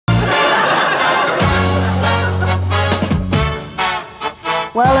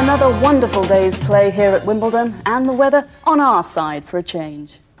Well, another wonderful day's play here at Wimbledon, and the weather on our side for a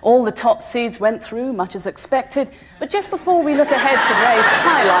change. All the top seeds went through, much as expected, but just before we look ahead to today's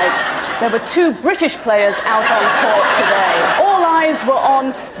highlights, there were two British players out on court today. All eyes were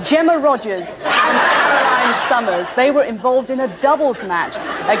on Gemma Rogers and Caroline Summers. They were involved in a doubles match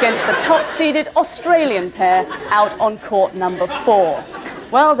against the top-seeded Australian pair out on court number 4.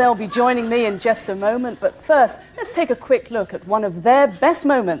 Well, they'll be joining me in just a moment, but first, let's take a quick look at one of their best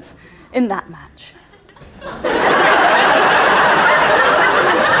moments in that match.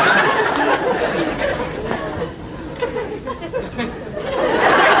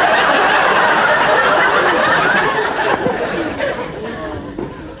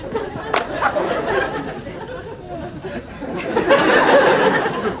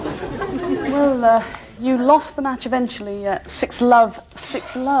 Well, you lost the match eventually, 6-love,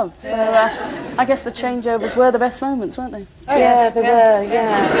 6-love. So I guess the changeovers were the best moments, weren't they? Oh, yeah, they were,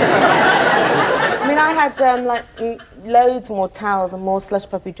 yeah. I mean, I had, like, loads more towels and more slush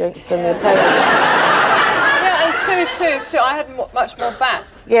puppy drinks than the opponent. Yeah, and Sue, I had much more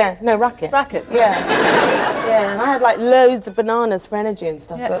bats. Yeah, no, rackets. Rackets? Yeah. Yeah, and I had, like, loads of bananas for energy and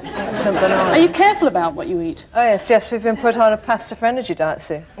stuff. Yeah. But Some bananas. Are you careful about what you eat? Oh, yes, we've been put on a pasta for energy diet,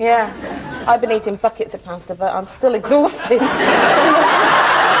 Sue. yeah, I've been eating buckets of pasta, but I'm still exhausted.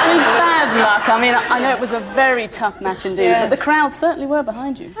 I mean, bad luck. I mean, I know it was a very tough match indeed, Yes. but the crowd certainly were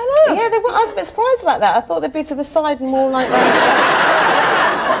behind you. I know. Yeah, they were. I was a bit surprised about that. I thought they'd be to the side and more like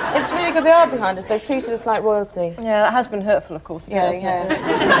that. It's really good they are behind us. They've treated us like royalty. Yeah, that has been hurtful, of course. Yeah, hasn't it?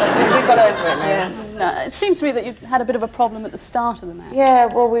 yeah. We got over it now. Yeah. No, it seems to me that you had a bit of a problem at the start of the match. Yeah,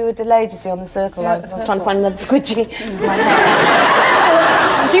 well, we were delayed, you see, on the circle. Yeah, Like, I was trying to find another squidgy.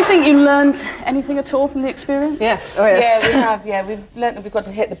 Do you think you learned anything at all from the experience? Yes, oh yes. Yeah, we have, yeah. We've learnt that we've got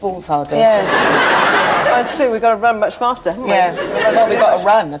to hit the balls harder. Yes. And Sue, we've got to run much faster, haven't we? Yeah. Well, we've got to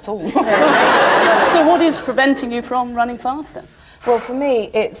run at all. So what is preventing you from running faster? Well, for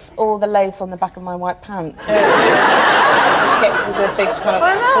me, it's all the lace on the back of my white pants. It just gets into a big kind of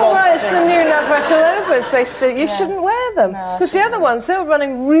I know, clog well, it's thing. the new Navratilova, they say. You shouldn't wear them. Because the other ones, they were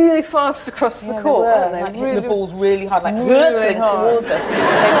running really fast across the court, weren't they? Like hitting the balls really hard, like really hurtling hard. towards it.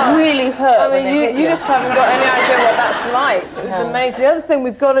 They really hurt. I when they mean, hit you just haven't got any idea what that's like. It was amazing. The other thing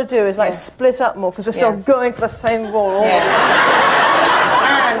we've got to do is, like, split up more, because we're still going for the same ball all the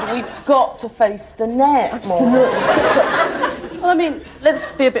time. And we've got to face the net more. Well, I mean, let's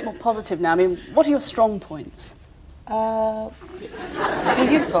be a bit more positive now. I mean, what are your strong points?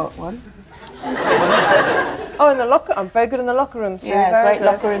 You've got one. Oh, in the locker, I'm very good in the locker room, Sue. Yeah, very great good.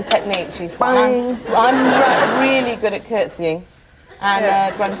 locker room technique. She's got. I'm really good at curtsying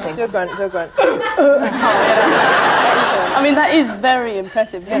and grunting. Do a grunt, do a grunt. I mean, that is very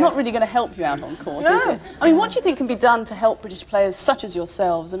impressive. They're not really going to help you out on court, is it? I mean, what do you think can be done to help British players such as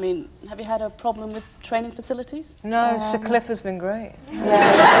yourselves? I mean, have you had a problem with training facilities? No, Sir Cliff has been great. We're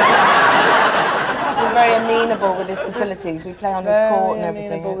very amenable with his facilities. We play on his court and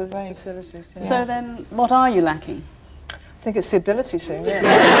everything. Amenable It's with great. his facilities, yeah. So then, what are you lacking? I think it's the ability, Sue, yeah.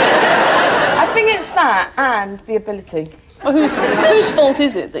 I think it's that and the ability. Well, whose fault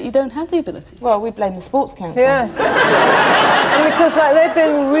is it that you don't have the ability? Well, we blame the Sports Council. Yeah. And because, like, they've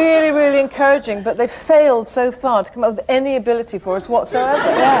been really, really encouraging, but they've failed so far to come up with any ability for us whatsoever.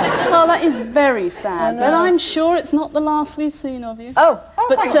 Yeah. Well, that is very sad, but I'm sure it's not the last we've seen of you. Oh,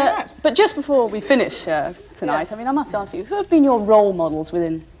 thanks very much. But just before we finish tonight, I mean, I must ask you, who have been your role models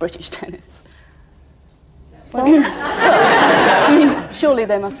within British tennis? Well, I mean, surely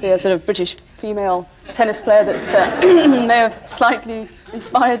there must be a sort of British female tennis player that may have slightly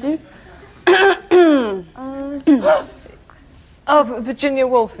inspired you. Oh, Virginia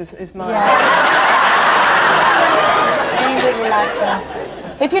Woolf is mine. He really likes her.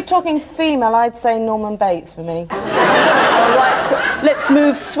 If you're talking female, I'd say Norman Bates for me. All right, let's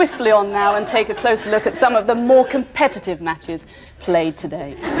move swiftly on now and take a closer look at some of the more competitive matches played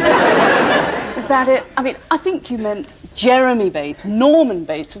today. Is that it? I mean, I think you meant Jeremy Bates. Norman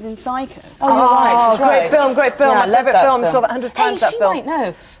Bates was in Psycho. Oh, you're right. She's Great right. film, great film. Yeah, I love it. that Film. I saw that 100 times, that film. Might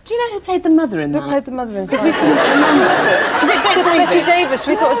know. Do you know who played the mother in that? Who played the mother in Psycho? Is it Betty Davis.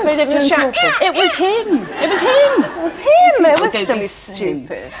 We thought it was Betty Davis. It was him. It was him. It was him. It was Don't still be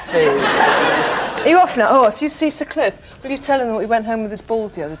stupid. Sue. Are you off now? Oh, if you see Sir Cliff, will you tell him that we went home with his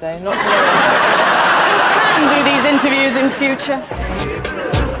balls the other day? Not Can do these interviews in future.